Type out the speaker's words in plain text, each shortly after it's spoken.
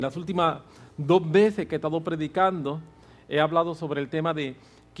Las últimas 2 veces que he estado predicando, he hablado sobre el tema de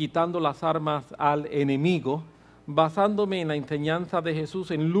quitando las armas al enemigo, basándome en la enseñanza de Jesús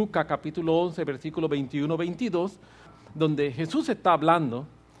en Lucas capítulo 11, versículo 21-22, donde Jesús está hablando.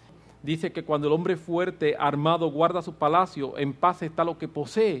 Dice que cuando el hombre fuerte, armado, guarda su palacio, en paz está lo que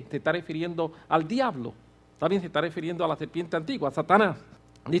posee. Se está refiriendo al diablo. También se está refiriendo a la serpiente antigua, a Satanás.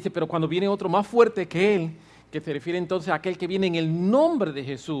 Dice, pero cuando viene otro más fuerte que él, que se refiere entonces a aquel que viene en el nombre de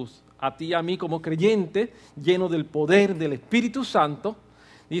Jesús, a ti y a mí como creyentes, lleno del poder del Espíritu Santo,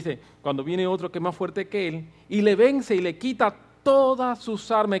 dice, cuando viene otro que es más fuerte que él, y le vence y le quita todas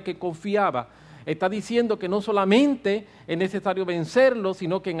sus armas que confiaba. Está diciendo que no solamente es necesario vencerlo,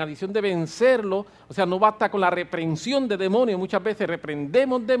 sino que en adición de vencerlo, o sea, no basta con la reprensión de demonios, muchas veces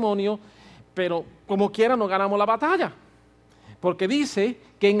reprendemos demonios, pero como quiera no ganamos la batalla. Porque dice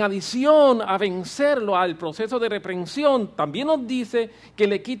que en adición a vencerlo al proceso de reprensión, también nos dice que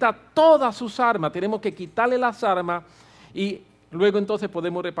le quita todas sus armas. Tenemos que quitarle las armas y luego entonces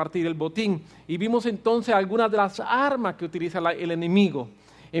podemos repartir el botín. Y vimos entonces algunas de las armas que utiliza el enemigo.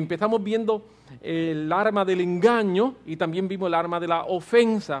 Empezamos viendo el arma del engaño y también vimos el arma de la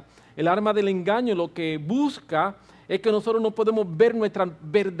ofensa. El arma del engaño lo que busca es que nosotros no podemos ver nuestra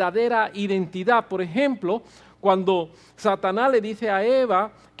verdadera identidad. Por ejemplo, cuando Satanás le dice a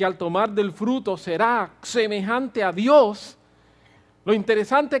Eva que al tomar del fruto será semejante a Dios, lo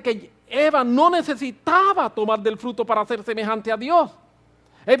interesante es que Eva no necesitaba tomar del fruto para ser semejante a Dios.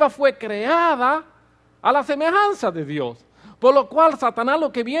 Eva fue creada a la semejanza de Dios. Por lo cual Satanás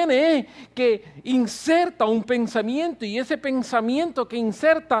lo que viene es que inserta un pensamiento y ese pensamiento que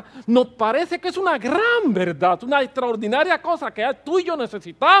inserta nos parece que es una gran verdad, una extraordinaria cosa que tú y yo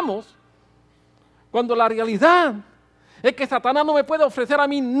necesitamos. Cuando la realidad es que Satanás no me puede ofrecer a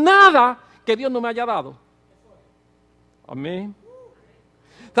mí nada que Dios no me haya dado. Amén.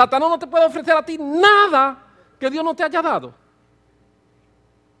 Satanás no te puede ofrecer a ti nada que Dios no te haya dado.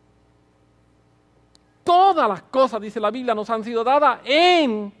 Todas las cosas, dice la Biblia, nos han sido dadas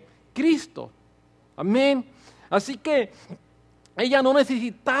en Cristo. Amén. Así que ella no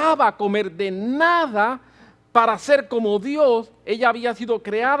necesitaba comer de nada para ser como Dios. Ella había sido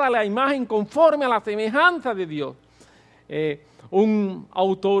creada a la imagen conforme a la semejanza de Dios. Un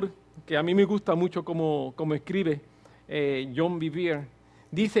autor que a mí me gusta mucho como escribe, John Bevere,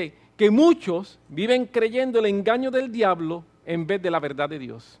 dice que muchos viven creyendo el engaño del diablo en vez de la verdad de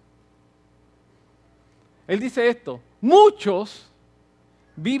Dios. Él dice esto, muchos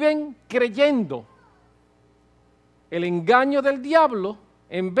viven creyendo el engaño del diablo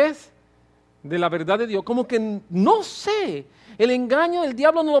en vez de la verdad de Dios. Como que no sé, el engaño del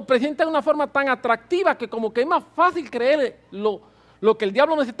diablo nos lo presenta de una forma tan atractiva que como que es más fácil creer lo que el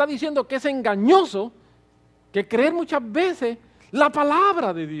diablo nos está diciendo que es engañoso que creer muchas veces la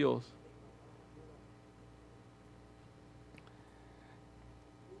palabra de Dios.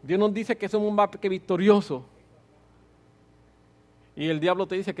 Dios nos dice que somos más que victoriosos. Y el diablo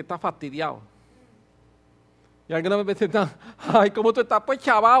te dice que está fastidiado. Y algunas veces está, ay, ¿cómo tú estás? Pues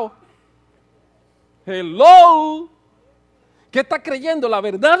chavao. Hello. ¿Qué estás creyendo? ¿La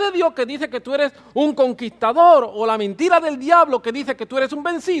verdad de Dios que dice que tú eres un conquistador o la mentira del diablo que dice que tú eres un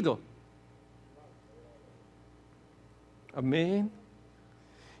vencido? Amén.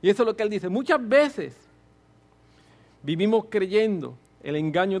 Y eso es lo que él dice. Muchas veces vivimos creyendo el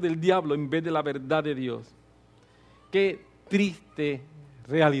engaño del diablo en vez de la verdad de Dios. Qué triste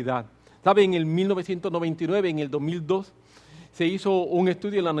realidad. ¿Sabe? En el 1999, en el 2002, se hizo un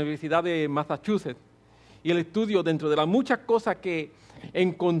estudio en la Universidad de Massachusetts. Y el estudio, dentro de las muchas cosas que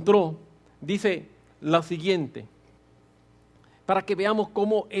encontró, dice lo siguiente. Para que veamos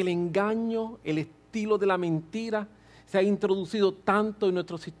cómo el engaño, el estilo de la mentira, se ha introducido tanto en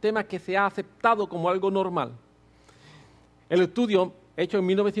nuestro sistema que se ha aceptado como algo normal. El estudio hecho en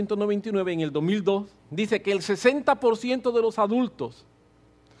 1999, en el 2002, dice que el 60% de los adultos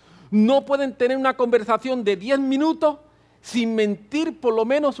no pueden tener una conversación de 10 minutos sin mentir por lo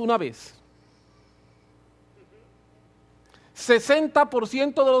menos una vez.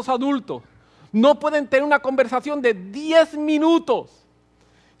 60% de los adultos no pueden tener una conversación de 10 minutos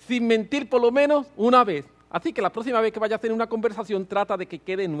sin mentir por lo menos una vez. Así que la próxima vez que vayas a tener una conversación, trata de que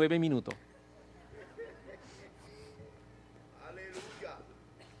quede 9 minutos.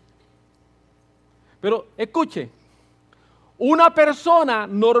 Pero escuche, una persona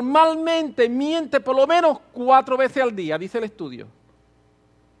normalmente miente por lo menos 4 veces al día, dice el estudio.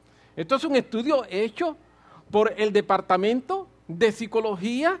 Esto es un estudio hecho por el Departamento de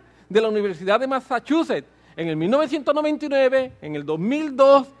Psicología de la Universidad de Massachusetts en el 1999, en el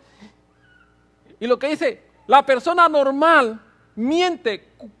 2002. Y lo que dice, la persona normal miente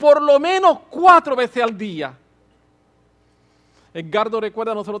por lo menos 4 veces al día. Edgardo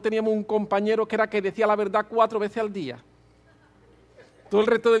recuerda, nosotros teníamos un compañero que era que decía la verdad 4 veces al día. Todo el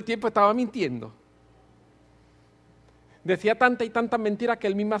resto del tiempo estaba mintiendo. Decía tantas y tantas mentiras que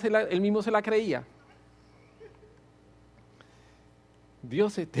él mismo se la creía.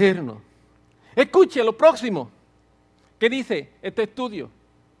 Dios eterno. Escuche lo próximo. ¿Qué dice este estudio?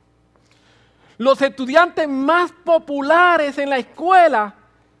 Los estudiantes más populares en la escuela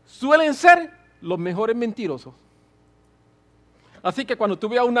suelen ser los mejores mentirosos. Así que cuando tú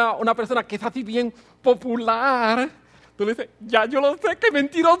veas a una persona que es así bien popular, tú le dices, ya yo lo sé, qué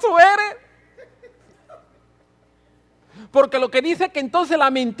mentiroso eres. Porque lo que dice es que entonces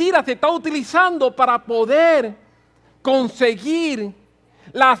la mentira se está utilizando para poder conseguir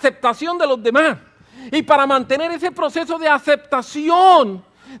la aceptación de los demás. Y para mantener ese proceso de aceptación,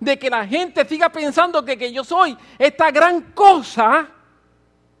 de que la gente siga pensando que yo soy esta gran cosa,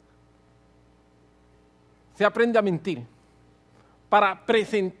 se aprende a mentir. Para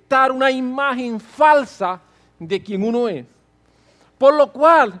presentar una imagen falsa de quien uno es. Por lo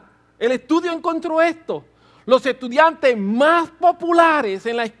cual, el estudio encontró esto. Los estudiantes más populares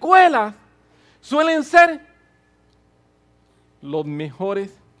en la escuela suelen ser los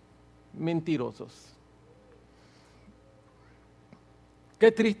mejores mentirosos.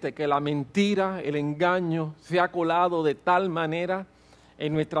 Qué triste que la mentira, el engaño se ha colado de tal manera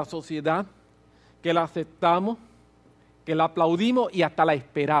en nuestra sociedad que la aceptamos, que la aplaudimos y hasta la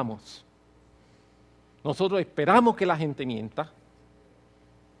esperamos. Nosotros esperamos que la gente mienta.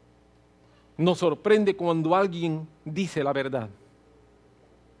 Nos sorprende cuando alguien dice la verdad.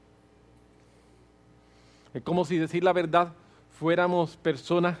 Es como si decir la verdad fuéramos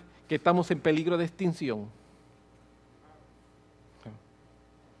personas que estamos en peligro de extinción.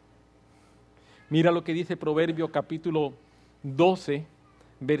 Mira lo que dice Proverbios capítulo 12,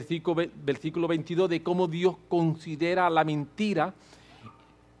 versículo 22, de cómo Dios considera la mentira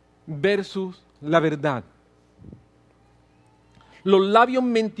versus la verdad. Los labios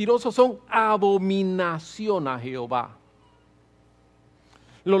mentirosos son abominación a Jehová.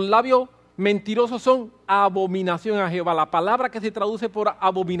 Los labios mentirosos son abominación a Jehová. La palabra que se traduce por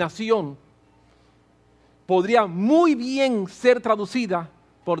abominación podría muy bien ser traducida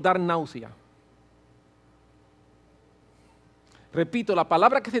por dar náusea. Repito, la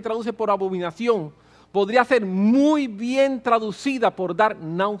palabra que se traduce por abominación podría ser muy bien traducida por dar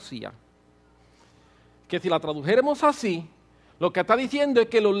náusea. Que si la tradujéramos así, lo que está diciendo es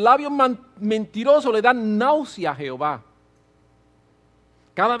que los labios mentirosos le dan náusea a Jehová.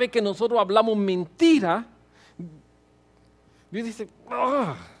 Cada vez que nosotros hablamos mentira, Dios dice,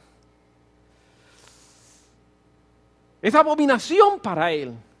 ¡ah! Es abominación para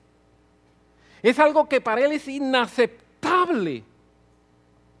Él. Es algo que para Él es inaceptable.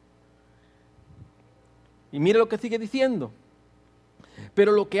 Y mire lo que sigue diciendo.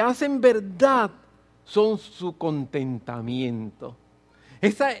 Pero lo que hacen verdad son su contentamiento.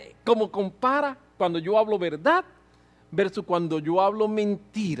 Esa como compara cuando yo hablo verdad versus cuando yo hablo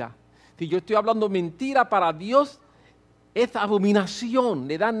mentira. Si yo estoy hablando mentira, para Dios es abominación,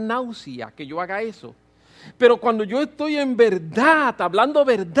 le da náusea que yo haga eso. Pero cuando yo estoy en verdad, hablando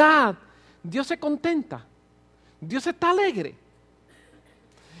verdad, Dios se contenta. Dios está alegre.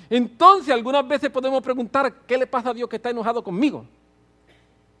 Entonces, algunas veces podemos preguntar, ¿qué le pasa a Dios que está enojado conmigo?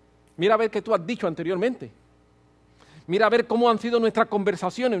 Mira a ver qué tú has dicho anteriormente. Mira a ver cómo han sido nuestras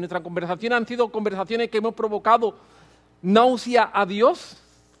conversaciones. Nuestras conversaciones han sido conversaciones que hemos provocado náusea a Dios.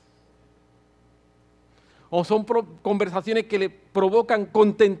 O son conversaciones que le provocan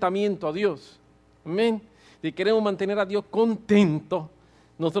contentamiento a Dios. Amén. Si queremos mantener a Dios contento,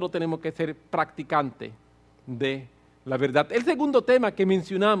 nosotros tenemos que ser practicantes de la verdad. El segundo tema que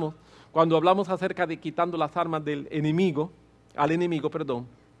mencionamos cuando hablamos acerca de quitando las armas del enemigo,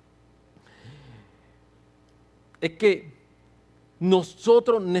 es que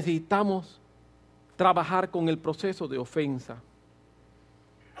nosotros necesitamos trabajar con el proceso de ofensa.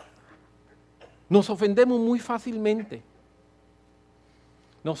 Nos ofendemos muy fácilmente.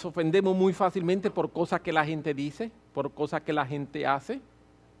 Nos ofendemos muy fácilmente por cosas que la gente dice, por cosas que la gente hace,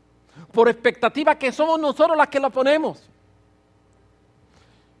 por expectativas que somos nosotros las que la ponemos.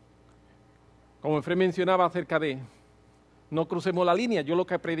 Como Efraín mencionaba acerca de no crucemos la línea, yo lo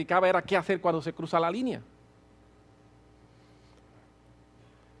que predicaba era qué hacer cuando se cruza la línea.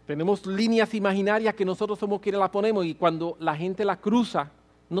 Tenemos líneas imaginarias que nosotros somos quienes las ponemos y cuando la gente las cruza,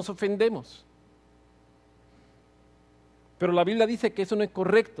 nos ofendemos. Pero la Biblia dice que eso no es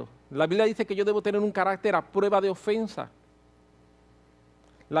correcto. La Biblia dice que yo debo tener un carácter a prueba de ofensa.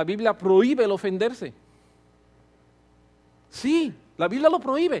 La Biblia prohíbe el ofenderse. Sí, la Biblia lo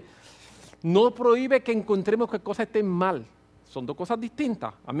prohíbe. No prohíbe que encontremos que cosas estén mal. Son dos cosas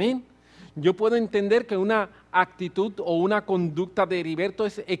distintas. Amén. Yo puedo entender que una actitud o una conducta de Heriberto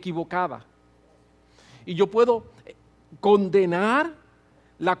es equivocada. Y yo puedo condenar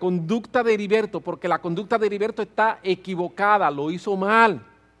la conducta de Heriberto porque la conducta de Heriberto está equivocada, lo hizo mal.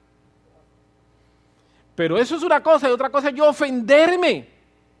 Pero eso es una cosa y otra cosa es yo ofenderme.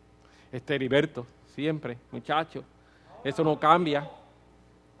 Heriberto, siempre, muchacho, eso no cambia.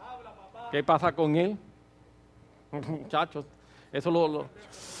 ¿Qué pasa con él? Muchachos, eso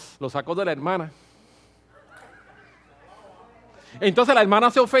lo sacó de la hermana. Entonces la hermana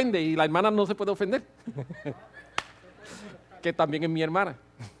se ofende y la hermana no se puede ofender. Que también es mi hermana.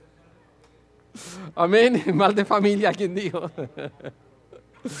 Amén. Mal de familia, quien dijo.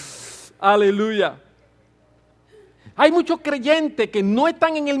 Aleluya. Hay muchos creyentes que no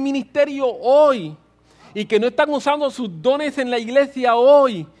están en el ministerio hoy y que no están usando sus dones en la iglesia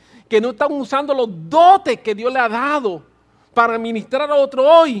hoy, que no están usando los dotes que Dios le ha dado para ministrar a otro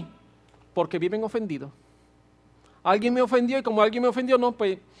hoy, porque viven ofendidos. Alguien me ofendió y como alguien me ofendió, no,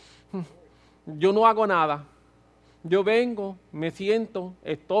 pues yo no hago nada. Yo vengo, me siento,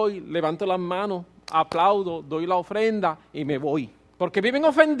 estoy, levanto las manos, aplaudo, doy la ofrenda y me voy. Porque viven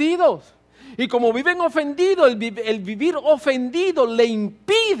ofendidos. Y como viven ofendidos, el vivir ofendido le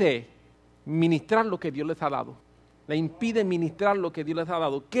impide ministrar lo que Dios les ha dado. Le impide ministrar lo que Dios les ha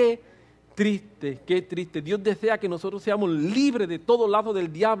dado. Qué triste, qué triste. Dios desea que nosotros seamos libres de todo lado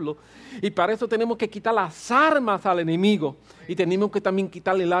del diablo. Y para eso tenemos que quitar las armas al enemigo. Y tenemos que también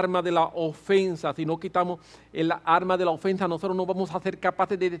quitarle el arma de la ofensa. Si no quitamos el arma de la ofensa, nosotros no vamos a ser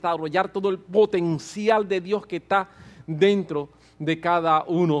capaces de desarrollar todo el potencial de Dios que está dentro de cada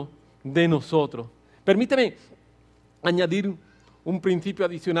uno de nosotros. Permíteme añadir un principio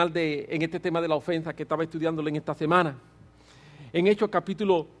adicional en este tema de la ofensa que estaba estudiándolo en esta semana. En Hechos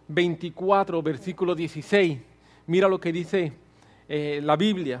capítulo 24, versículo 16, mira lo que dice la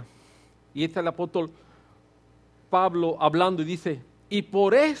Biblia. Y este es el apóstol Pablo hablando y dice, y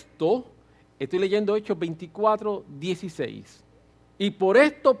por esto, estoy leyendo Hechos 24, 16, y por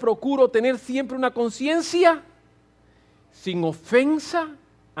esto procuro tener siempre una conciencia sin ofensa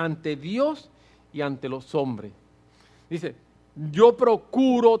ante Dios y ante los hombres. Dice, yo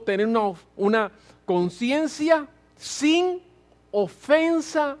procuro tener una conciencia sin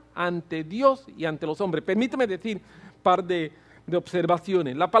ofensa ante Dios y ante los hombres. Permíteme decir un par de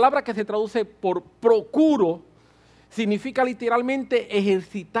observaciones. La palabra que se traduce por procuro significa literalmente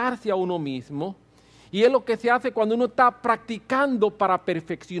ejercitarse a uno mismo y es lo que se hace cuando uno está practicando para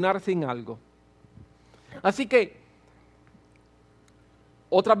perfeccionarse en algo. Así que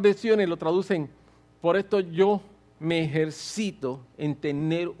otras versiones lo traducen, por esto yo me ejercito en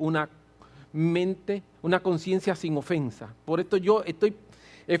tener una mente, una conciencia sin ofensa. Por esto yo estoy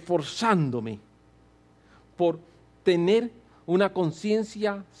esforzándome por tener una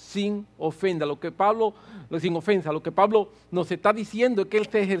conciencia sin ofensa. Sin ofensa. Lo que Pablo nos está diciendo es que él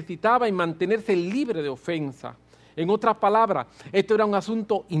se ejercitaba en mantenerse libre de ofensa. En otras palabras, esto era un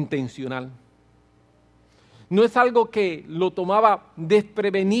asunto intencional. No es algo que lo tomaba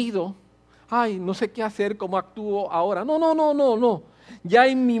desprevenido. Ay, no sé qué hacer, cómo actúo ahora. No. Ya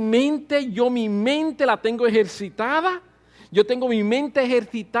en mi mente la tengo ejercitada. Yo tengo mi mente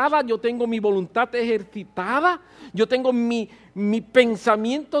ejercitada, yo tengo mi voluntad ejercitada, yo tengo mis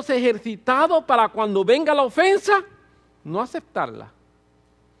pensamientos ejercitados para cuando venga la ofensa, no aceptarla.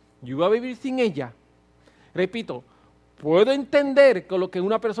 Yo voy a vivir sin ella. Repito, puedo entender que lo que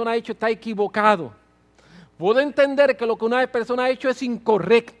una persona ha hecho está equivocado. Puedo entender que lo que una persona ha hecho es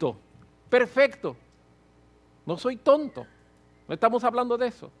incorrecto. Perfecto. No soy tonto. No estamos hablando de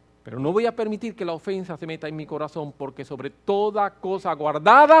eso. Pero no voy a permitir que la ofensa se meta en mi corazón, porque sobre toda cosa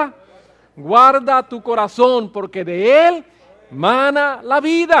guardada, guarda tu corazón, porque de él mana la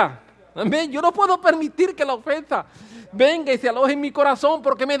vida. Amén. Yo no puedo permitir que la ofensa venga y se aloje en mi corazón,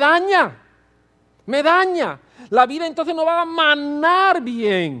 porque me daña. Me daña. La vida entonces no va a manar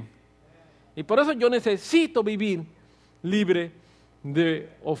bien. Y por eso yo necesito vivir libre de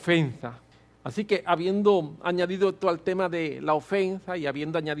ofensa. Así que habiendo añadido esto al tema de la ofensa y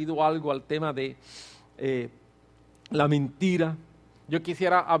habiendo añadido algo al tema de la mentira, yo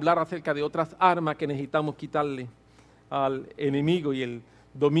quisiera hablar acerca de otras armas que necesitamos quitarle al enemigo. Y el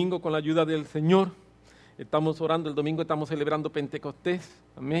domingo, con la ayuda del Señor, estamos orando. El domingo estamos celebrando Pentecostés.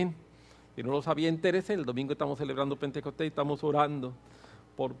 Amén. Si no lo sabía, entérese, el domingo estamos celebrando Pentecostés y estamos orando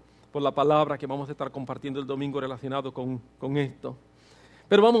por la palabra que vamos a estar compartiendo el domingo relacionado con esto.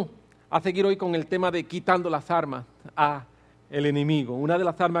 Pero vamos a seguir hoy con el tema de quitando las armas al enemigo. Una de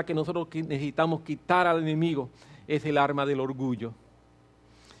las armas que nosotros necesitamos quitar al enemigo es el arma del orgullo.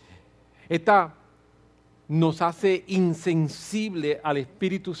 Esta nos hace insensible al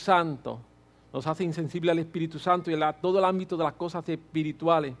Espíritu Santo, nos hace insensible al Espíritu Santo y a todo el ámbito de las cosas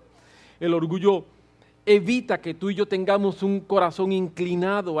espirituales. El orgullo evita que tú y yo tengamos un corazón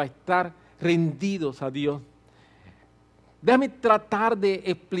inclinado a estar rendidos a Dios. Déjame tratar de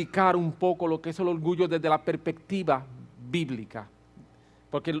explicar un poco lo que es el orgullo desde la perspectiva bíblica,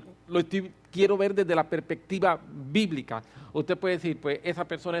 porque quiero ver desde la perspectiva bíblica. Usted puede decir, pues esa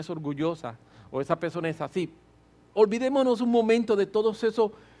persona es orgullosa o esa persona es así. Olvidémonos un momento de todos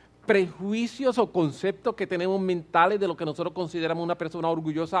esos prejuicios o conceptos que tenemos mentales de lo que nosotros consideramos una persona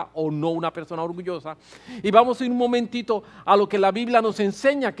orgullosa o no una persona orgullosa. Y vamos a ir un momentito a lo que la Biblia nos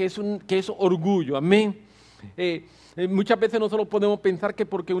enseña que es orgullo. Amén. Muchas veces nosotros podemos pensar que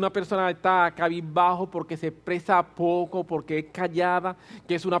porque una persona está cabizbajo, porque se expresa poco, porque es callada,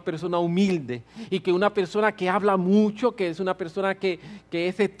 que es una persona humilde. Y que una persona que habla mucho, que es una persona que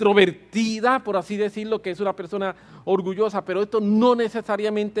es extrovertida, por así decirlo, que es una persona orgullosa. Pero esto no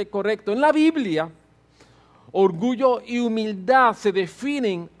necesariamente es correcto. En la Biblia, orgullo y humildad se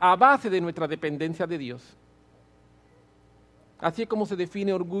definen a base de nuestra dependencia de Dios. Así es como se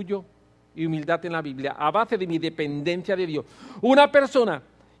define orgullo y humildad en la Biblia, a base de mi dependencia de Dios. Una persona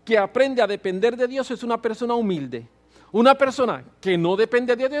que aprende a depender de Dios es una persona humilde. Una persona que no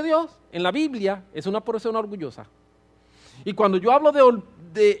depende de Dios, en la Biblia, es una persona orgullosa. Y cuando yo hablo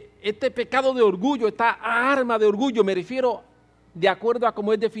de este pecado de orgullo, esta arma de orgullo, me refiero de acuerdo a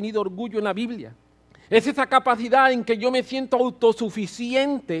cómo es definido orgullo en la Biblia. Es esa capacidad en que yo me siento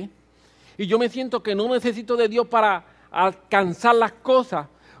autosuficiente y yo me siento que no necesito de Dios para alcanzar las cosas,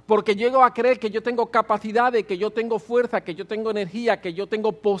 porque llego a creer que yo tengo capacidades, que yo tengo fuerza, que yo tengo energía, que yo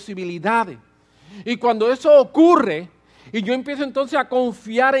tengo posibilidades. Y cuando eso ocurre, y yo empiezo entonces a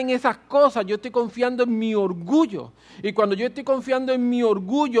confiar en esas cosas, yo estoy confiando en mi orgullo. Y cuando yo estoy confiando en mi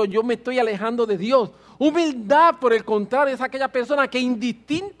orgullo, yo me estoy alejando de Dios. Humildad, por el contrario, es aquella persona que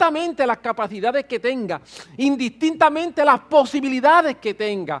indistintamente las capacidades que tenga, indistintamente las posibilidades que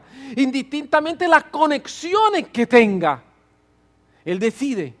tenga, indistintamente las conexiones que tenga, él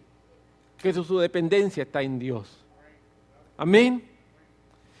decide que su dependencia está en Dios. Amén.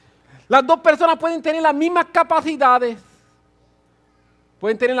 Las dos personas pueden tener las mismas capacidades,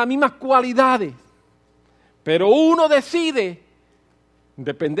 pueden tener las mismas cualidades, pero uno decide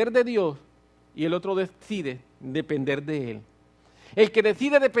depender de Dios y el otro decide depender de Él. El que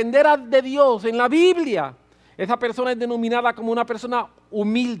decide depender de Dios en la Biblia, esa persona es denominada como una persona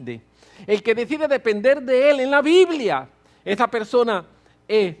humilde. El que decide depender de Él en la Biblia, esa persona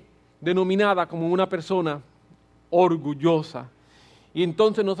es denominada como una persona orgullosa. Y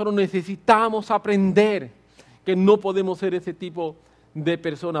entonces nosotros necesitamos aprender que no podemos ser ese tipo de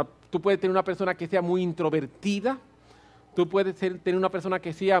persona. Tú puedes tener una persona que sea muy introvertida, tú puedes tener una persona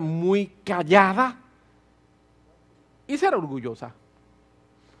que sea muy callada y ser orgullosa.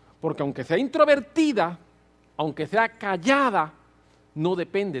 Porque aunque sea introvertida, aunque sea callada, no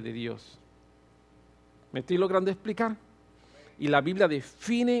depende de Dios. ¿Me estoy logrando explicar? Y la Biblia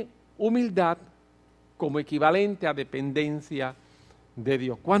define humildad como equivalente a dependencia de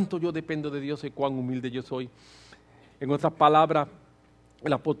Dios. ¿Cuánto yo dependo de Dios y cuán humilde yo soy? En otras palabras,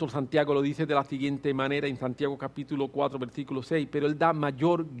 el apóstol Santiago lo dice de la siguiente manera en Santiago capítulo 4, versículo 6, pero Él da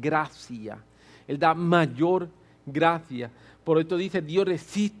mayor gracia. Él da mayor gracia. Por esto dice, Dios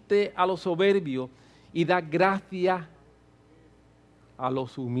resiste a los soberbios y da gracia a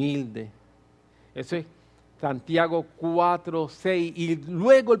los humildes. Eso es Santiago 4, 6. Y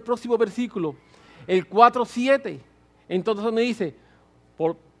luego el próximo versículo, el 4, 7. Entonces me dice,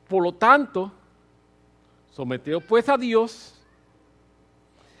 por lo tanto, someteos pues a Dios,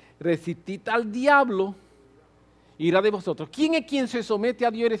 resistid al diablo, irá de vosotros. ¿Quién es quien se somete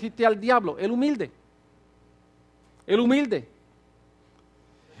a Dios y resiste al diablo? El humilde. El humilde.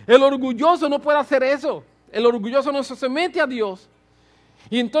 El orgulloso no puede hacer eso. El orgulloso no se somete a Dios.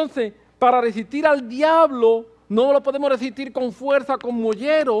 Y entonces, para resistir al diablo, no lo podemos resistir con fuerza, con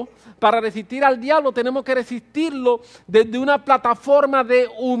mollero. Para resistir al diablo tenemos que resistirlo desde una plataforma de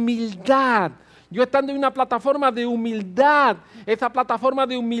humildad. Yo estando en una plataforma de humildad, esa plataforma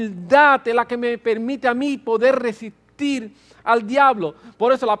de humildad es la que me permite a mí poder resistir al diablo.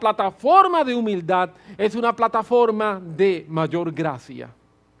 Por eso la plataforma de humildad es una plataforma de mayor gracia.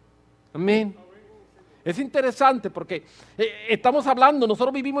 Amén. Es interesante porque estamos hablando,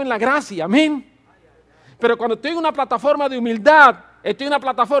 nosotros vivimos en la gracia, amén. Pero cuando estoy en una plataforma de humildad, estoy en una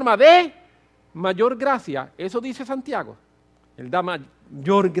plataforma de mayor gracia. Eso dice Santiago. Él da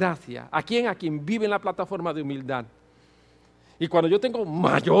mayor gracia. ¿A quién? A quien vive en la plataforma de humildad. Y cuando yo tengo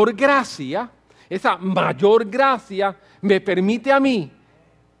mayor gracia, esa mayor gracia me permite a mí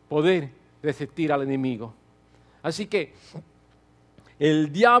poder resistir al enemigo. Así que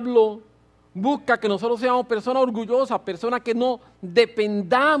el diablo busca que nosotros seamos personas orgullosas, personas que no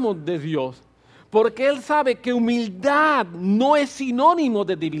dependamos de Dios, porque él sabe que humildad no es sinónimo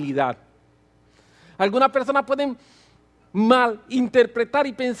de debilidad. Algunas personas pueden malinterpretar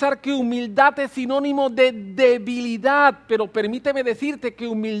y pensar que humildad es sinónimo de debilidad, pero permíteme decirte que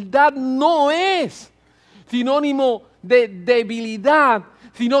humildad no es sinónimo de debilidad,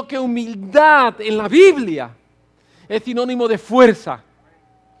 sino que humildad en la Biblia es sinónimo de fuerza,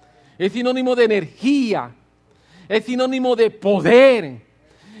 es sinónimo de energía, es sinónimo de poder,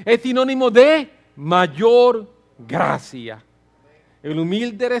 es sinónimo de mayor gracia. El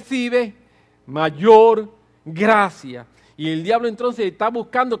humilde recibe mayor gracia. Y el diablo entonces está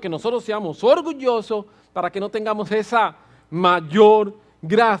buscando que nosotros seamos orgullosos para que no tengamos esa mayor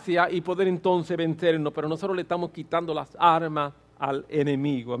gracia y poder entonces vencernos. Pero nosotros le estamos quitando las armas al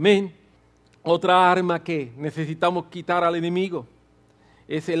enemigo. Amén. Otra arma que necesitamos quitar al enemigo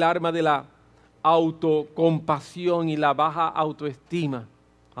es el arma de la autocompasión y la baja autoestima.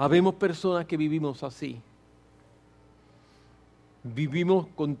 Habemos personas que vivimos así. Vivimos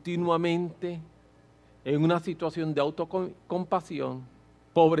continuamente en una situación de autocompasión.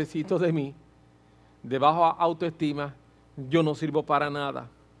 Pobrecito de mí, de baja autoestima, yo no sirvo para nada.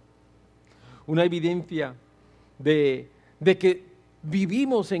 Una evidencia de que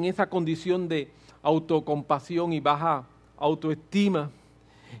vivimos en esa condición de autocompasión y baja autoestima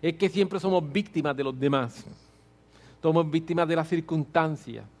es que siempre somos víctimas de los demás. Somos víctimas de las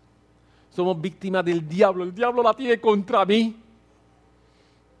circunstancias. Somos víctimas del diablo. El diablo la tiene contra mí.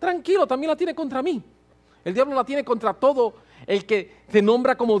 Tranquilo, también la tiene contra mí. El diablo la tiene contra todo el que se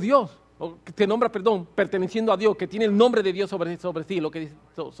nombra como Dios, o que se nombra, perteneciendo a Dios, que tiene el nombre de Dios sobre sí, lo que dice,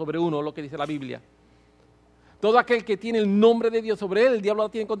 sobre uno, lo que dice la Biblia. Todo aquel que tiene el nombre de Dios sobre él, el diablo la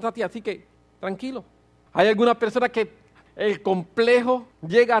tiene contra ti, así que tranquilo. Hay algunas personas que el complejo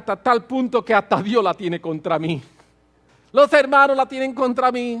llega hasta tal punto que hasta Dios la tiene contra mí. Los hermanos la tienen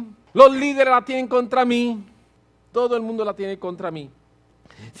contra mí, los líderes la tienen contra mí, todo el mundo la tiene contra mí.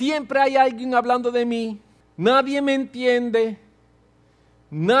 Siempre hay alguien hablando de mí, nadie me entiende,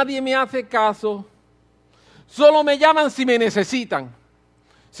 nadie me hace caso, solo me llaman si me necesitan.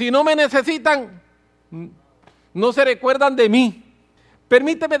 Si no me necesitan, no se recuerdan de mí.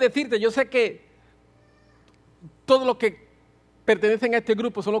 Permíteme decirte, yo sé que todos los que pertenecen a este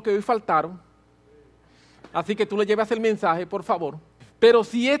grupo son los que hoy faltaron, así que tú le llevas el mensaje, por favor. Pero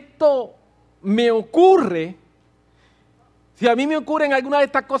si esto me ocurre, si a mí me ocurren algunas de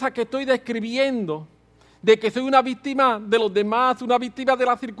estas cosas que estoy describiendo, de que soy una víctima de los demás, una víctima de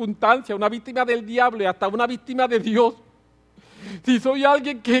las circunstancias, una víctima del diablo y hasta una víctima de Dios, si soy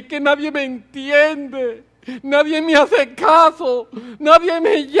alguien que nadie me entiende, nadie me hace caso, nadie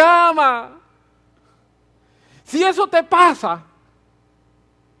me llama, si eso te pasa,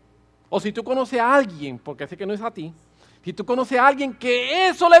 o si tú conoces a alguien, porque sé que no es a ti, si tú conoces a alguien que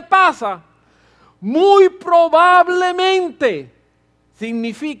eso le pasa, muy probablemente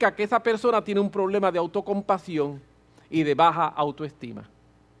significa que esa persona tiene un problema de autocompasión y de baja autoestima.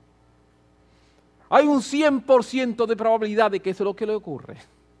 Hay un 100% de probabilidad de que eso es lo que le ocurre.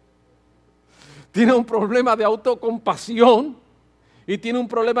 Tiene un problema de autocompasión y tiene un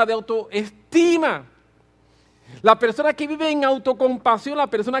problema de autoestima. Las personas que viven en autocompasión, las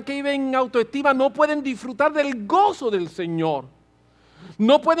personas que viven en autoestima no pueden disfrutar del gozo del Señor.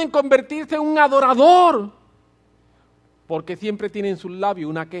 No pueden convertirse en un adorador, porque siempre tienen en sus labios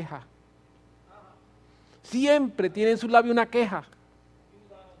una queja. Siempre tienen en sus labios una queja.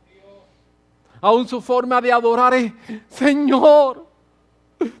 Aún su forma de adorar es: Señor,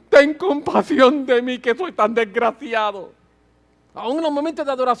 ten compasión de mí que soy tan desgraciado. Aún en los momentos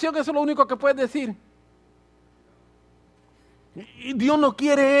de adoración eso es lo único que puedes decir. Y Dios no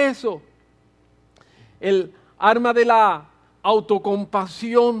quiere eso. El arma de la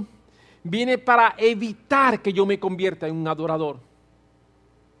autocompasión viene para evitar que yo me convierta en un adorador.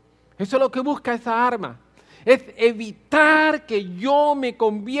 Eso es lo que busca esa arma. Es evitar que yo me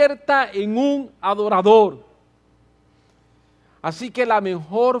convierta en un adorador. Así que la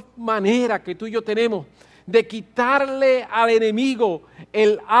mejor manera que tú y yo tenemos de quitarle al enemigo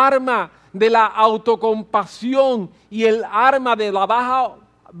el arma de la autocompasión y el arma de la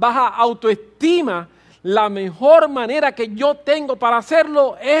baja autoestima, la mejor manera que yo tengo para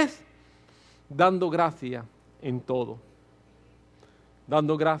hacerlo es dando gracia en todo.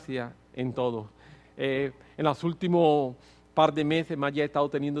 Dando gracia en todo. En los últimos par de meses Maya ha estado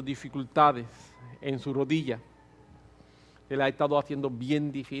teniendo dificultades en su rodilla. se le ha estado haciendo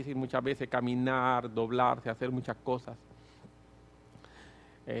bien difícil muchas veces caminar, doblarse, hacer muchas cosas.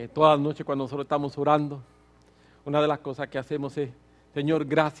 Todas las noches cuando nosotros estamos orando, una de las cosas que hacemos es, Señor,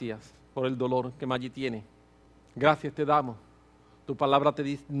 gracias por el dolor que Maggie tiene. Gracias te damos. Tu palabra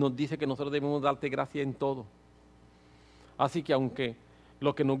nos dice que nosotros debemos darte gracias en todo. Así que aunque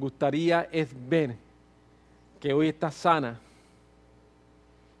lo que nos gustaría es ver que hoy estás sana,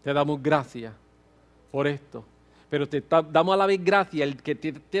 te damos gracias por esto. Pero damos a la vez gracias, el que te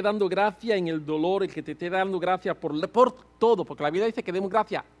esté dando gracias en el dolor, el que te esté dando gracias por todo, porque la Biblia dice que demos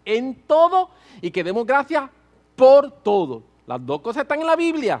gracias en todo y que demos gracias por todo. Las dos cosas están en la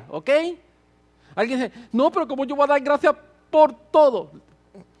Biblia, ¿ok? Alguien dice, no, pero ¿cómo yo voy a dar gracias por todo?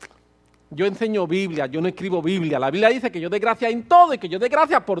 Yo enseño Biblia, yo no escribo Biblia. La Biblia dice que yo doy gracias en todo y que yo doy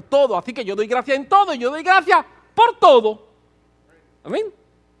gracias por todo. Así que yo doy gracias en todo y yo doy gracias por todo. Amén.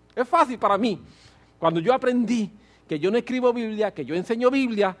 Es fácil para mí. Cuando yo aprendí que yo no escribo Biblia, que yo enseño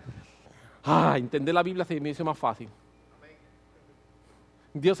Biblia, entender la Biblia se me hizo más fácil.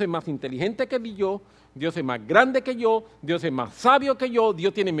 Dios es más inteligente que yo, Dios es más grande que yo, Dios es más sabio que yo,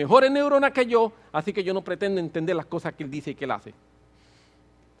 Dios tiene mejores neuronas que yo, así que yo no pretendo entender las cosas que Él dice y que Él hace.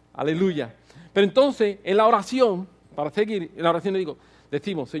 Aleluya. Pero entonces, en la oración, para seguir, en la oración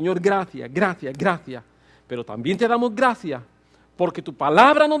decimos, Señor, gracias, gracias, gracias, pero también te damos gracias porque tu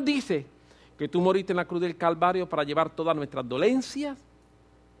palabra nos dice que tú moriste en la cruz del Calvario para llevar todas nuestras dolencias,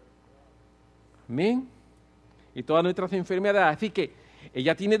 amén, y todas nuestras enfermedades. Así que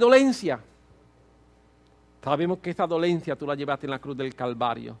ella tiene dolencia. Sabemos que esa dolencia tú la llevaste en la cruz del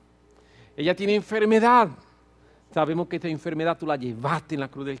Calvario. Ella tiene enfermedad. Sabemos que esa enfermedad tú la llevaste en la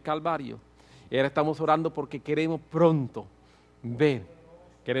cruz del Calvario. Y ahora estamos orando porque queremos pronto ver,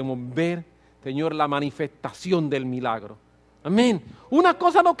 Señor, la manifestación del milagro. Amén. Una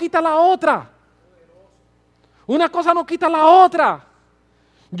cosa no quita la otra. Una cosa no quita la otra.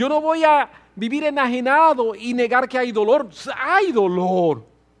 Yo no voy a vivir enajenado y negar que hay dolor. Hay dolor.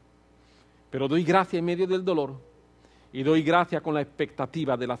 Pero doy gracias en medio del dolor. Y doy gracias con la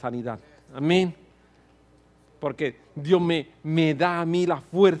expectativa de la sanidad. Amén. Porque Dios me da a mí la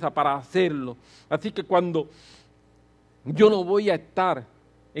fuerza para hacerlo. Así que cuando yo no voy a estar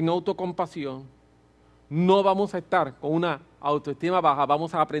en autocompasión, no vamos a estar con una autoestima baja,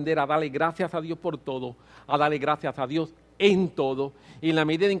 vamos a aprender a darle gracias a Dios por todo, a darle gracias a Dios en todo. Y en la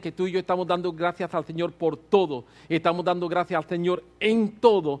medida en que tú y yo estamos dando gracias al Señor por todo, estamos dando gracias al Señor en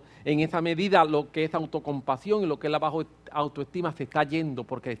todo, en esa medida lo que es autocompasión y lo que es la baja autoestima se está yendo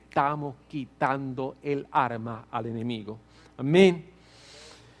porque estamos quitando el arma al enemigo. Amén.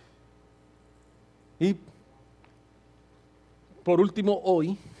 Y por último,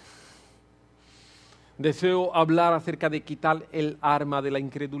 hoy deseo hablar acerca de quitar el arma de la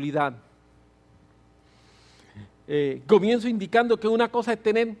incredulidad. Comienzo indicando que una cosa es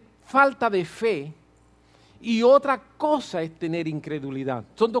tener falta de fe y otra cosa es tener incredulidad.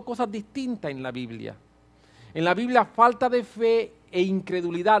 Son dos cosas distintas en la Biblia. En la Biblia, falta de fe e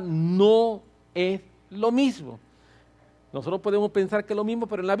incredulidad no es lo mismo. Nosotros podemos pensar que es lo mismo,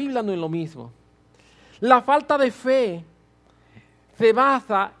 pero en la Biblia no es lo mismo. La falta de fe se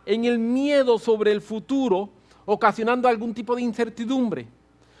basa en el miedo sobre el futuro, ocasionando algún tipo de incertidumbre.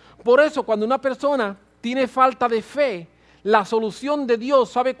 Por eso, cuando una persona tiene falta de fe, la solución de Dios,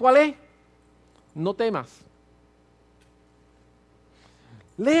 ¿sabe cuál es? No temas.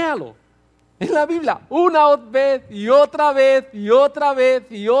 Léalo en la Biblia una vez y otra vez y otra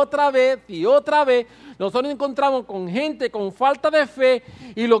vez y otra vez y otra vez. Nosotros nos encontramos con gente con falta de fe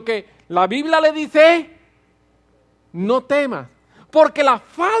y lo que la Biblia le dice es, no temas. Porque la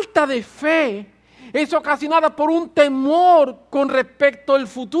falta de fe es ocasionada por un temor con respecto al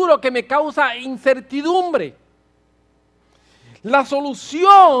futuro que me causa incertidumbre. La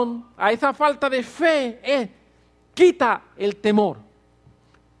solución a esa falta de fe es quita el temor.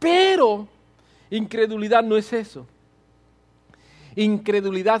 Pero incredulidad no es eso.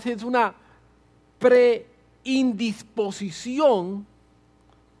 Incredulidad es una preindisposición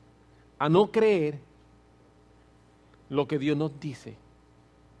a no creer lo que Dios nos dice.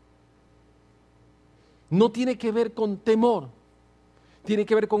 No tiene que ver con temor, tiene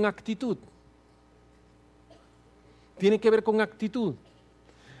que ver con actitud. Tiene que ver con actitud.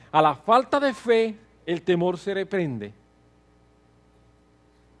 A la falta de fe, el temor se reprende.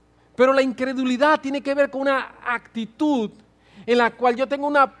 Pero la incredulidad tiene que ver con una actitud en la cual yo tengo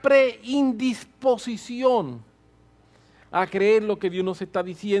una preindisposición a creer lo que Dios nos está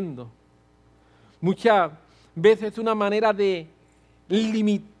diciendo. Muchas veces es una manera de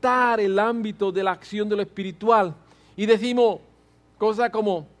limitar el ámbito de la acción de lo espiritual y decimos cosas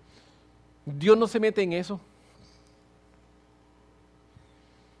como, Dios no se mete en eso.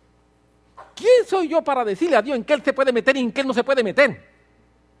 ¿quién soy yo para decirle a Dios en qué Él se puede meter y en qué Él no se puede meter?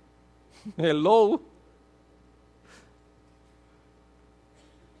 Hello.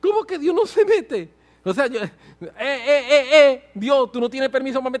 ¿Cómo que Dios no se mete? O sea, Dios, tú no tienes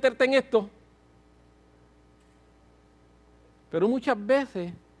permiso para meterte en esto. Pero muchas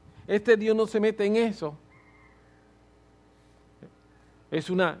veces este Dios no se mete en eso. Es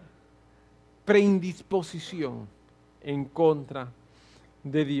una preindisposición en contra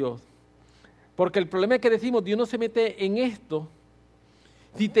de Dios. Porque el problema es que decimos, Dios no se mete en esto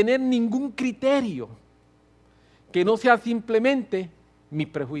sin tener ningún criterio que no sea simplemente mis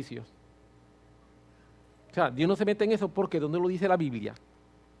prejuicios. O sea, Dios no se mete en eso porque ¿dónde lo dice la Biblia?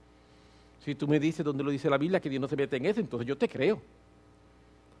 Si tú me dices dónde lo dice la Biblia que Dios no se mete en eso, entonces yo te creo.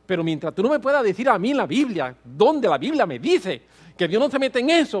 Pero mientras tú no me puedas decir a mí en la Biblia, donde la Biblia me dice que Dios no se mete en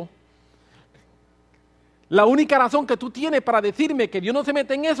eso, la única razón que tú tienes para decirme que Dios no se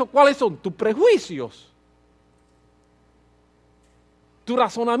mete en eso, ¿cuáles son? Tus prejuicios, tu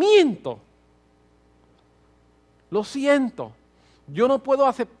razonamiento. Lo siento, yo no puedo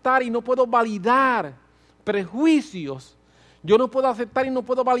aceptar y no puedo validar prejuicios. Yo no puedo aceptar y no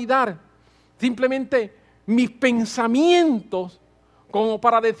puedo validar simplemente mis pensamientos como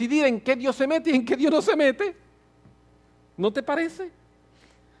para decidir en qué Dios se mete y en qué Dios no se mete. ¿No te parece?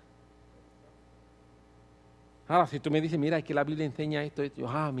 Ahora, si tú me dices, mira, es que la Biblia enseña esto,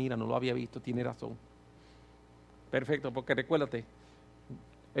 yo, mira, no lo había visto, tiene razón. Perfecto, porque recuérdate,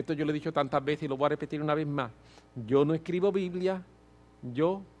 esto yo lo he dicho tantas veces y lo voy a repetir una vez más. Yo no escribo Biblia,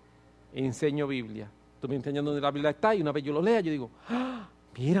 yo enseño Biblia. Tú me enseñas dónde la Biblia está y una vez yo lo lea, yo digo,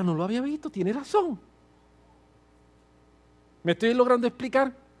 mira, no lo había visto, tiene razón. ¿Me estoy logrando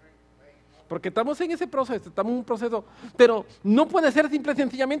explicar? Porque estamos en ese proceso, estamos en un proceso, pero no puede ser simple y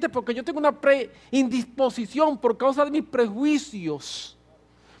sencillamente porque yo tengo una preindisposición por causa de mis prejuicios,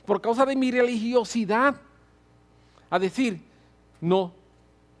 por causa de mi religiosidad, a decir, no,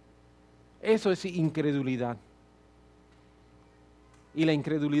 eso es incredulidad. Y la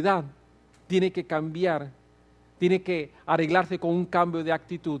incredulidad tiene que cambiar, tiene que arreglarse con un cambio de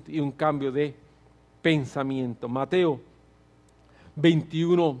actitud y un cambio de pensamiento. Mateo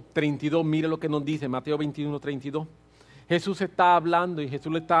 21:32, mire lo que nos dice Mateo 21:32. Jesús está hablando y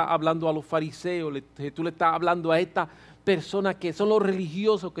Jesús le está hablando a los fariseos, Jesús le está hablando a estas personas que son los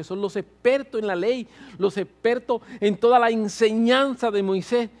religiosos, que son los expertos en la ley, los expertos en toda la enseñanza de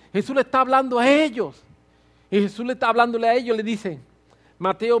Moisés. Jesús le está hablando a ellos y Jesús le está hablándole a ellos, le dice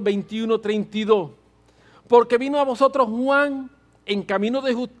Mateo 21:32, porque vino a vosotros Juan en camino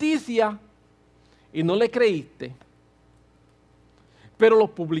de justicia y no le creíste. Pero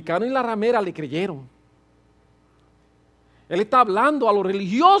los publicanos y la ramera le creyeron. Él está hablando a los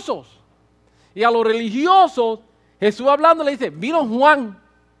religiosos. Y a los religiosos, Jesús hablando le dice, vino Juan.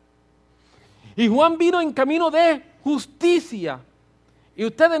 Y Juan vino en camino de justicia. Y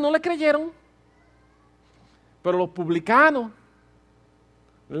ustedes no le creyeron. Pero los publicanos,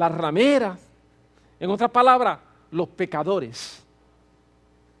 las rameras, en otras palabras, los pecadores.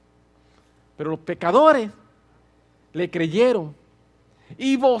 Pero los pecadores le creyeron.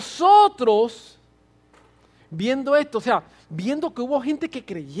 Y vosotros, viendo esto, o sea, viendo que hubo gente que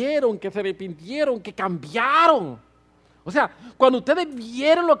creyeron, que se arrepintieron, que cambiaron. O sea, cuando ustedes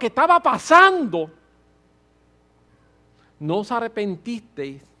vieron lo que estaba pasando, no os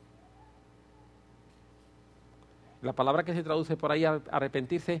arrepentisteis. La palabra que se traduce por ahí,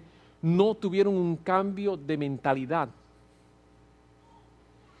 arrepentirse, no tuvieron un cambio de mentalidad.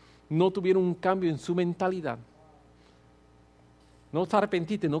 No tuvieron un cambio en su mentalidad. No se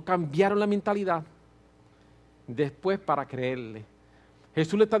arrepentiste, no cambiaron la mentalidad después para creerle.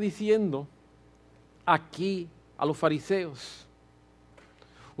 Jesús le está diciendo aquí a los fariseos,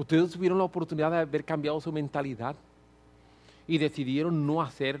 ustedes tuvieron la oportunidad de haber cambiado su mentalidad y decidieron no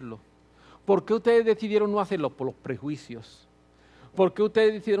hacerlo. ¿Por qué ustedes decidieron no hacerlo? Por los prejuicios. ¿Por qué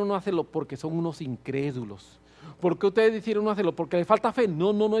ustedes decidieron no hacerlo? Porque son unos incrédulos. ¿Por qué ustedes decidieron no hacerlo? ¿Porque les falta fe?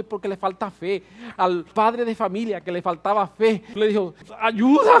 No es porque les falta fe. Al padre de familia que le faltaba fe, le dijo,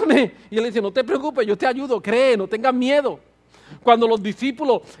 ayúdame. Y él le dice, no te preocupes, yo te ayudo, cree, no tengas miedo. Cuando los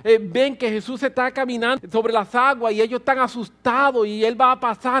discípulos ven que Jesús está caminando sobre las aguas y ellos están asustados y Él va a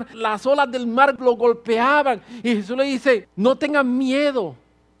pasar, las olas del mar lo golpeaban. Y Jesús le dice, no tengan miedo,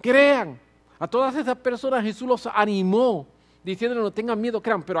 crean. A todas esas personas Jesús los animó, diciéndoles, no tengan miedo,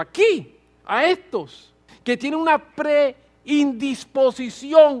 crean. Pero aquí, a estos que tienen una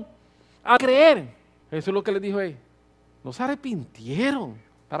preindisposición a creer. Eso es lo que les dijo él. No se arrepintieron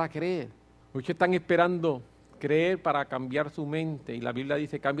para creer. Muchos están esperando creer para cambiar su mente. Y la Biblia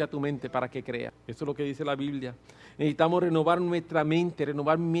dice, cambia tu mente para que creas. Eso es lo que dice la Biblia. Necesitamos renovar nuestra mente.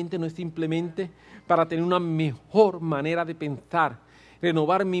 Renovar mi mente no es simplemente para tener una mejor manera de pensar.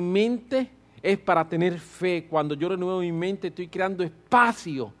 Renovar mi mente es para tener fe. Cuando yo renuevo mi mente, estoy creando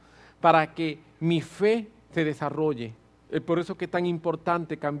espacio para que mi fe se desarrolle. Es por eso que es tan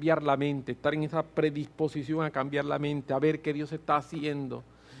importante cambiar la mente, estar en esa predisposición a cambiar la mente, a ver qué Dios está haciendo,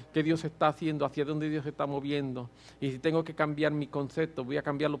 hacia dónde Dios se está moviendo. Y si tengo que cambiar mi concepto, voy a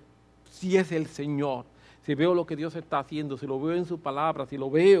cambiarlo si es el Señor, si veo lo que Dios está haciendo, si lo veo en su palabra, si lo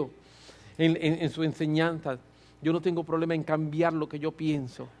veo en su enseñanza. Yo no tengo problema en cambiar lo que yo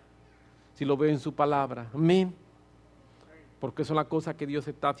pienso, si lo veo en su palabra. Amén. Porque son las cosas que Dios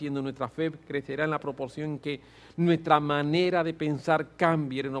está haciendo. Nuestra fe crecerá en la proporción en que nuestra manera de pensar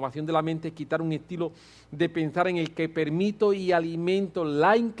cambie. Renovación de la mente es quitar un estilo de pensar en el que permito y alimento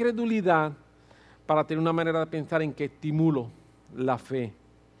la incredulidad para tener una manera de pensar en que estimulo la fe.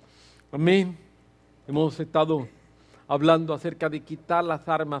 Amén. Hemos estado hablando acerca de quitar las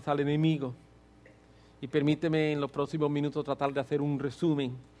armas al enemigo. Y permíteme en los próximos minutos tratar de hacer un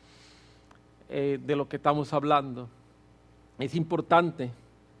resumen de lo que estamos hablando. Es importante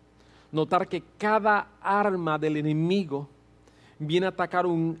notar que cada arma del enemigo viene a atacar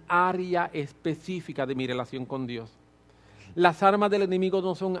un área específica de mi relación con Dios. Las armas del enemigo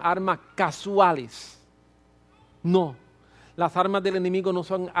no son armas casuales. No, las armas del enemigo no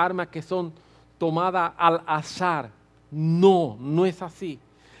son armas que son tomadas al azar. No, no es así.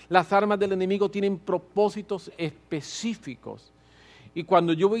 Las armas del enemigo tienen propósitos específicos. Y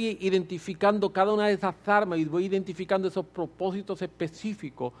cuando yo voy identificando cada una de esas armas y voy identificando esos propósitos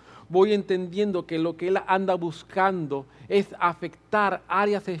específicos, voy entendiendo que lo que él anda buscando es afectar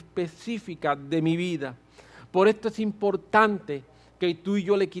áreas específicas de mi vida. Por esto es importante que tú y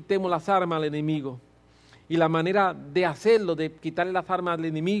yo le quitemos las armas al enemigo. Y la manera de hacerlo, de quitarle las armas al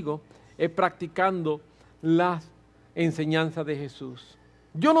enemigo, es practicando las enseñanzas de Jesús.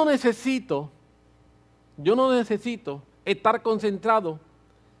 Yo no necesito estar concentrado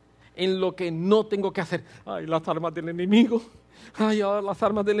en lo que no tengo que hacer. Ay, las armas del enemigo. Ay, ahora las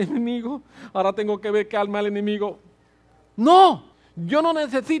armas del enemigo. Ahora tengo que ver qué arma el enemigo. No, yo no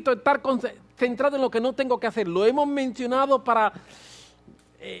necesito estar concentrado en lo que no tengo que hacer. Lo hemos mencionado para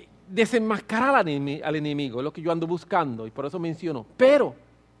desenmascarar al enemigo. Es lo que yo ando buscando y por eso menciono. Pero,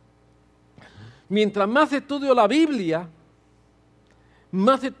 mientras más estudio la Biblia,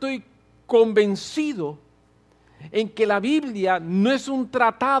 más estoy convencido en que la Biblia no es un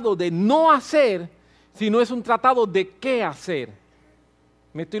tratado de no hacer, sino es un tratado de qué hacer.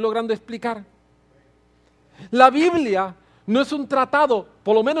 ¿Me estoy logrando explicar? La Biblia no es un tratado,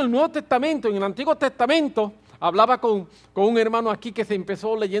 por lo menos en el Nuevo Testamento, en el Antiguo Testamento, hablaba con un hermano aquí que se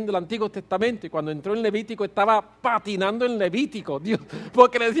empezó leyendo el Antiguo Testamento y cuando entró en Levítico estaba patinando en Levítico, Dios,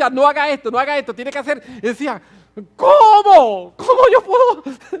 porque le decía, no haga esto, tiene que hacer. Y decía, ¿cómo? ¿Cómo yo puedo?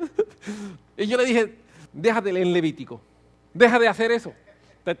 Y yo le dije, deja de leer Levítico, deja de hacer eso,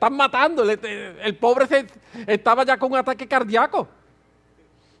 te están matando. El pobre estaba ya con un ataque cardíaco.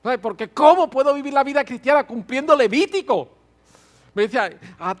 Porque ¿cómo puedo vivir la vida cristiana cumpliendo Levítico? Me decía,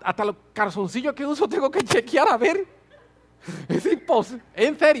 hasta los calzoncillos que uso tengo que chequear a ver. Es imposible,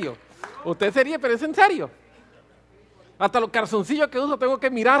 en serio. Usted se ríe, pero es en serio. Hasta los calzoncillos que uso tengo que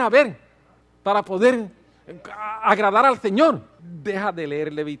mirar a ver para poder agradar al Señor. Deja de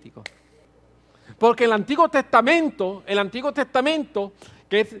leer Levítico. Porque el Antiguo Testamento,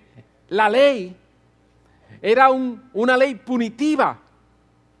 que es la ley, era una ley punitiva.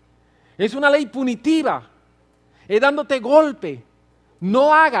 Es una ley punitiva. Es dándote golpe.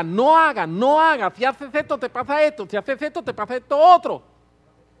 No hagas. Si haces esto, te pasa esto. Si haces esto, te pasa esto otro.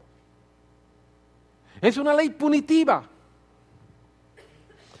 Es una ley punitiva.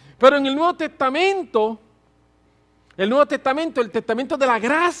 Pero en el Nuevo Testamento, el testamento de la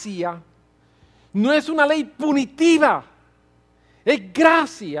gracia, no es una ley punitiva, es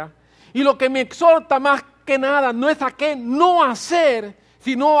gracia. Y lo que me exhorta más que nada no es a qué no hacer,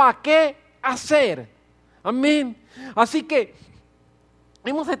 sino a qué hacer. Amén. Así que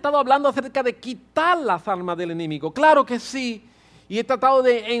hemos estado hablando acerca de quitar las armas del enemigo. Claro que sí, y he tratado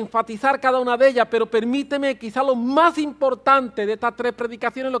de enfatizar cada una de ellas, pero permíteme quizá lo más importante de estas 3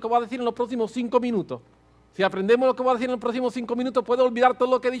 predicaciones, lo que voy a decir en los próximos 5 minutos. Si aprendemos lo que voy a decir en los próximos 5 minutos, puedo olvidar todo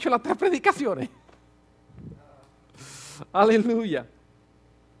lo que he dicho en las 3 predicaciones. Aleluya.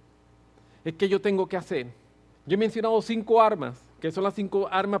 Es que yo tengo que hacer. Yo he mencionado 5 armas, que son las 5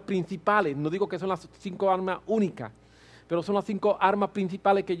 armas principales. No digo que son las 5 armas únicas, pero son las 5 armas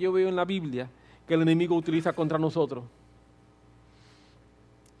principales que yo veo en la Biblia que el enemigo utiliza contra nosotros.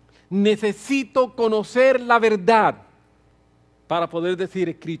 Necesito conocer la verdad para poder decir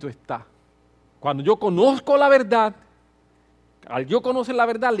escrito está. Cuando yo conozco la verdad, al yo conocer la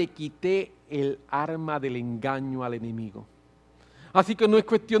verdad, le quité el arma del engaño al enemigo. Así que no es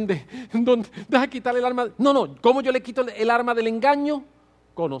cuestión de, deja quitarle el arma. No, ¿cómo yo le quito el arma del engaño?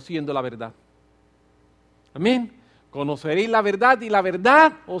 Conociendo la verdad. Amén. Conoceréis la verdad y la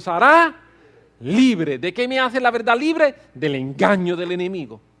verdad os hará libre. ¿De qué me hace la verdad libre? Del engaño del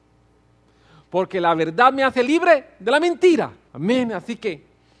enemigo. Porque la verdad me hace libre de la mentira. Amén. Así que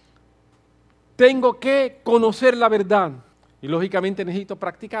tengo que conocer la verdad y lógicamente necesito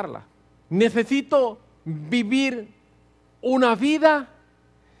practicarla. Necesito vivir una vida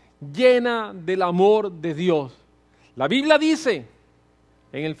llena del amor de Dios. La Biblia dice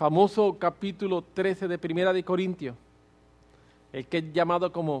en el famoso capítulo 13 de Primera de Corintios, el que es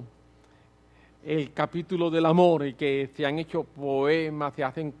llamado como el capítulo del amor, el que se han hecho poemas, se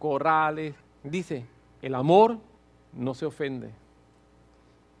hacen corales, dice, el amor no se ofende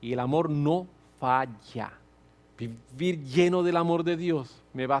y el amor no falla. Vivir lleno del amor de Dios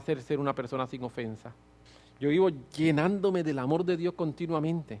me va a hacer ser una persona sin ofensa. Yo vivo llenándome del amor de Dios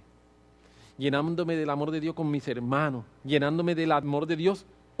continuamente, llenándome del amor de Dios con mis hermanos, llenándome del amor de Dios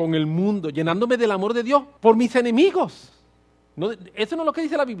con el mundo, llenándome del amor de Dios por mis enemigos. No, eso no es lo que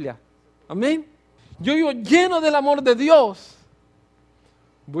dice la Biblia. Amén. Yo vivo lleno del amor de Dios,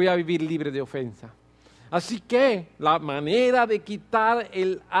 voy a vivir libre de ofensa. Así que la manera de quitar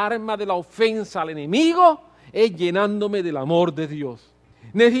el arma de la ofensa al enemigo es llenándome del amor de Dios.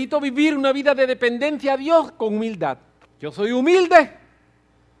 Necesito vivir una vida de dependencia a Dios con humildad. Yo soy humilde,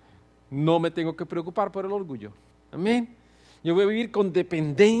 no me tengo que preocupar por el orgullo. Amén. Yo voy a vivir con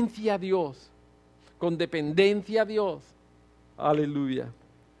dependencia a Dios, con dependencia a Dios. Aleluya.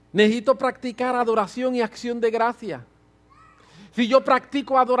 Necesito practicar adoración y acción de gracia. Si yo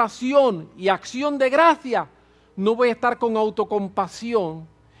practico adoración y acción de gracia, no voy a estar con autocompasión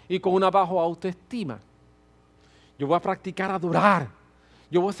y con una baja autoestima. Yo voy a practicar adorar.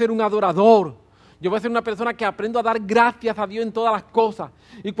 Yo voy a ser un adorador. Yo voy a ser una persona que aprendo a dar gracias a Dios en todas las cosas.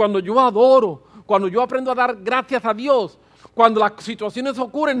 Y cuando yo adoro, cuando yo aprendo a dar gracias a Dios, cuando las situaciones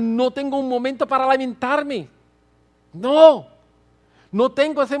ocurren, no tengo un momento para lamentarme. No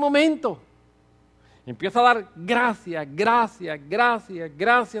tengo ese momento. Empiezo a dar gracias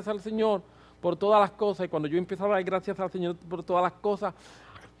al Señor por todas las cosas. Y cuando yo empiezo a dar gracias al Señor por todas las cosas,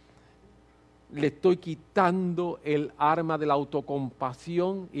 le estoy quitando el arma de la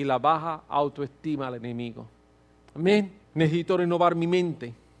autocompasión y la baja autoestima al enemigo. Amén. Necesito renovar mi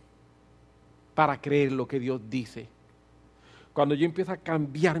mente para creer lo que Dios dice. Cuando yo empiezo a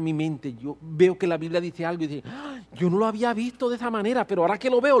cambiar mi mente, yo veo que la Biblia dice algo y dice, yo no lo había visto de esa manera, pero ahora que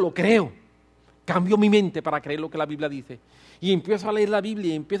lo veo, lo creo. Cambio mi mente para creer lo que la Biblia dice. Y empiezo a leer la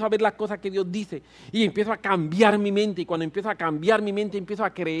Biblia y empiezo a ver las cosas que Dios dice. Y empiezo a cambiar mi mente. Y cuando empiezo a cambiar mi mente, empiezo a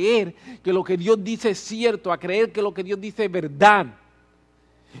creer que lo que Dios dice es cierto, a creer que lo que Dios dice es verdad.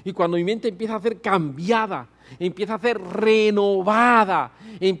 Y cuando mi mente empieza a ser cambiada, empieza a ser renovada,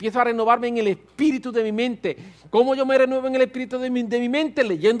 empiezo a renovarme en el espíritu de mi mente. ¿Cómo yo me renuevo en el espíritu de mi mente?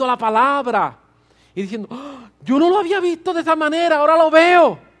 Leyendo la palabra y diciendo, yo no lo había visto de esa manera, ahora lo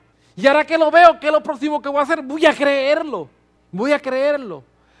veo. Y ahora que lo veo, ¿qué es lo próximo que voy a hacer? Voy a creerlo.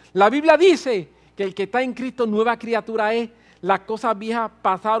 La Biblia dice que el que está en Cristo nueva criatura es. Las cosas viejas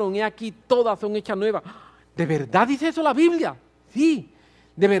pasaron y aquí todas son hechas nuevas. ¿De verdad dice eso la Biblia? Sí,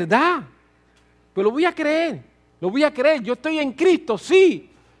 de verdad. Pues lo voy a creer. Yo estoy en Cristo, sí.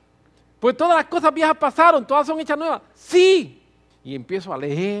 Pues todas las cosas viejas pasaron, todas son hechas nuevas, sí. Y empiezo a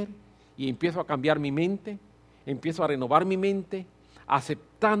leer y empiezo a cambiar mi mente, empiezo a renovar mi mente,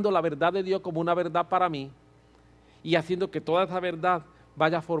 aceptando la verdad de Dios como una verdad para mí y haciendo que toda esa verdad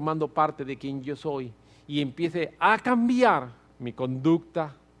vaya formando parte de quien yo soy y empiece a cambiar mi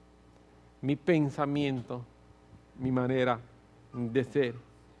conducta, mi pensamiento, mi manera de ser.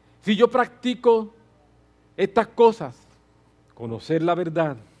 Si yo practico estas cosas, conocer la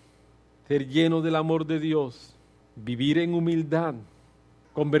verdad, ser lleno del amor de Dios, vivir en humildad,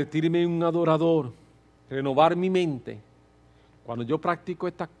 convertirme en un adorador, renovar mi mente, cuando yo practico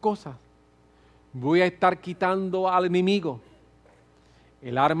estas cosas, voy a estar quitando al enemigo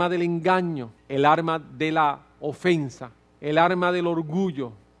el arma del engaño, el arma de la ofensa, el arma del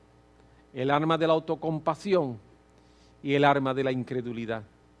orgullo, el arma de la autocompasión y el arma de la incredulidad.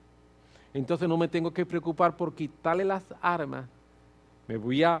 Entonces no me tengo que preocupar por quitarle las armas, me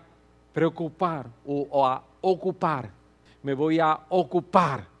voy a preocupar o a ocupar, me voy a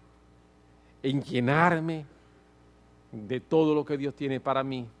ocupar en llenarme de todo lo que Dios tiene para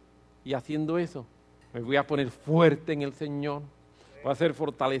mí. Y haciendo eso, me voy a poner fuerte en el Señor, voy a ser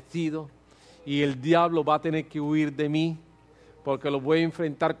fortalecido y el diablo va a tener que huir de mí porque lo voy a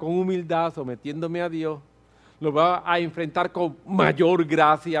enfrentar con humildad, sometiéndome a Dios. Lo voy a enfrentar con mayor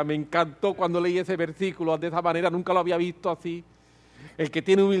gracia. Me encantó cuando leí ese versículo de esa manera, nunca lo había visto así. El que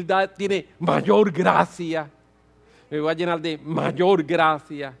tiene humildad tiene mayor gracia. Me voy a llenar de mayor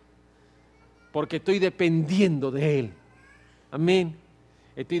gracia porque estoy dependiendo de Él. Amén.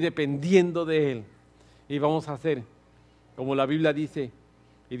 Estoy dependiendo de Él. Y vamos a hacer, como la Biblia dice,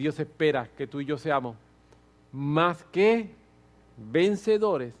 y Dios espera que tú y yo seamos más que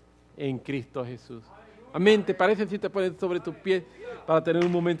vencedores en Cristo Jesús. Amén. ¿Te parece si te pones sobre tus pies para tener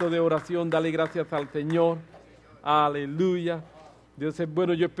un momento de oración? Dale gracias al Señor. Aleluya. Dios es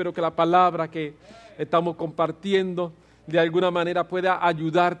bueno. Yo espero que la palabra que estamos compartiendo de alguna manera pueda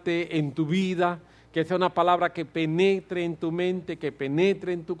ayudarte en tu vida, que sea una palabra que penetre en tu mente, que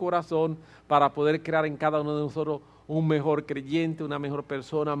penetre en tu corazón para poder crear en cada uno de nosotros un mejor creyente, una mejor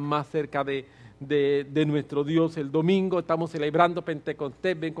persona más cerca de nuestro Dios. El domingo estamos celebrando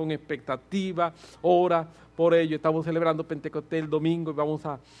Pentecostés, ven con expectativa, ora por ello. Estamos celebrando Pentecostés el domingo y vamos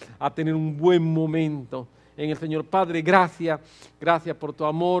a tener un buen momento en el Señor. Padre, gracias por tu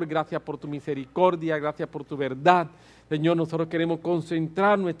amor, gracias por tu misericordia, gracias por tu verdad. Señor, nosotros queremos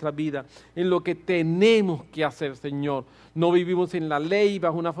concentrar nuestra vida en lo que tenemos que hacer, Señor. No vivimos en la ley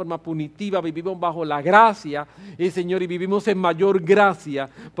bajo una forma punitiva, vivimos bajo la gracia, Señor, y vivimos en mayor gracia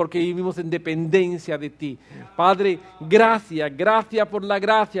porque vivimos en dependencia de ti. Padre, gracias por la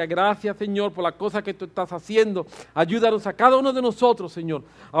gracia, gracias, Señor, por la cosa que tú estás haciendo. Ayúdanos a cada uno de nosotros, Señor,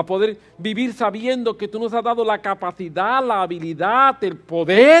 a poder vivir sabiendo que tú nos has dado la capacidad, la habilidad, el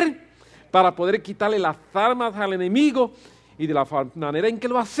poder para poder quitarle las armas al enemigo, y de la manera en que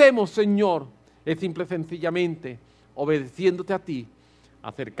lo hacemos, Señor, es simple y sencillamente obedeciéndote a ti,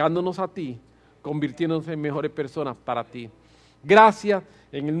 acercándonos a ti, convirtiéndonos en mejores personas para ti. Gracias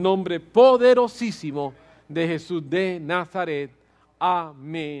en el nombre poderosísimo de Jesús de Nazaret.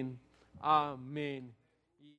 Amén. Amén.